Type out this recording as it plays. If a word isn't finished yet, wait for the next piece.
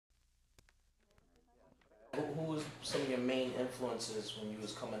who was some of your main influences when you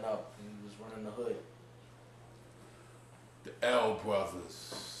was coming up and you was running the hood? The L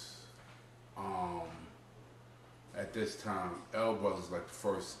Brothers. At this time, L Brothers like the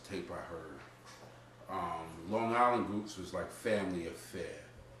first tape I heard. Long Island groups was like Family Affair.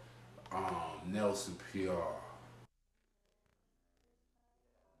 Nelson PR.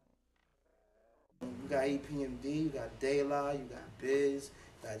 You got EPMD, you got De La, you got Biz,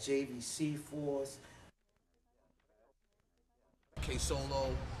 you got JVC Force.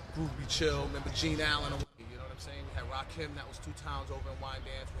 K-Solo, Groovy Chill, remember Gene Allen, you know what I'm saying? We had Rakim, that was 2 towns over in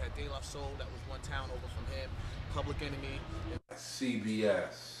Wyandanch. We had De La Soul, that was 1 town over from him. Public Enemy.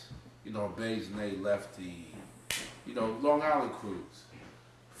 CBS, you know, Basinay, Lefty, you know, Long Island crews.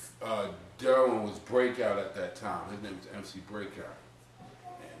 Derwin was Breakout at that time. His name was MC Breakout.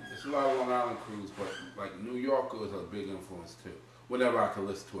 And there's a lot of Long Island crews, but like New York was a big influence too. Whenever I could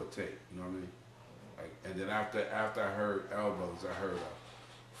listen to a tape, you know what I mean? Like, and then after I heard Elbows, I heard a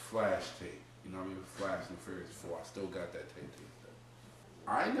Flash tape. You know what I mean? Flash and Furious 4. I still got that tape to this day.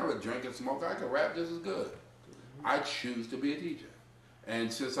 I ain't never drink and smoke. I can rap just as good. I choose to be a DJ.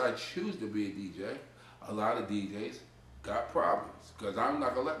 And since I choose to be a DJ, a lot of DJs got problems. Because I'm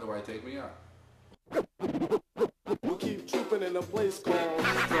not going to let nobody take me out. We keep trooping in a place called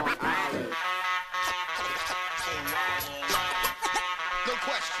Long Island. No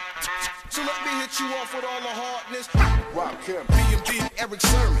question. So let me hit you off with all the hardness. Rakim, B&B, Eric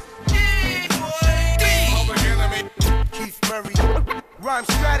Sermon. Public Enemy. Keith Murray, rhyme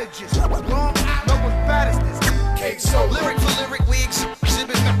strategist. Long Island, no one's bad as this. K-Solo. Lyric for lyric, we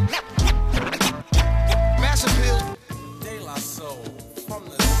exhibit mass appeal. De La Soul, from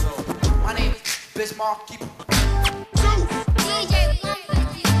the soul. My name is Bismarck. Keep DJ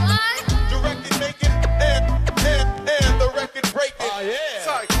 151. Directed, making, and the record breaking. Oh yeah.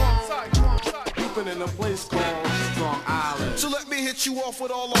 Cyclone. Trooping in a place called Long Island. So let me hit you off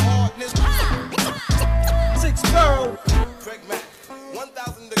with all the hardness. 6 Borough. Craig Mack,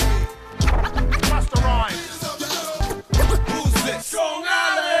 1,000 degrees. What's the rhyme? Who's this? Strong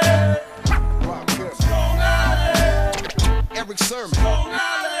Island. Rakim, Strong Island. Eric Sermon. Long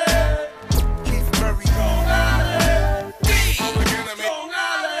Island. Keith Murray, Strong Island. Public Enemy. Strong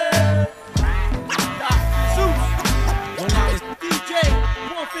Island. DJ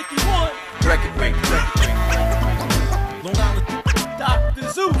 151. Record break. Long Island, Dr.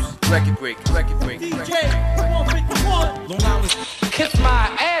 Zeus. Record break. DJ 151. Long Island. Kiss my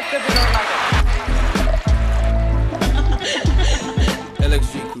ass if you don't like it.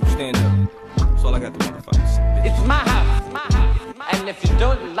 LXG crew, stand up. That's all I got to motherfuckers say. It's my house. And if you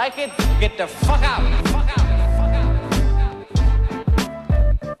don't like it, get the fuck out.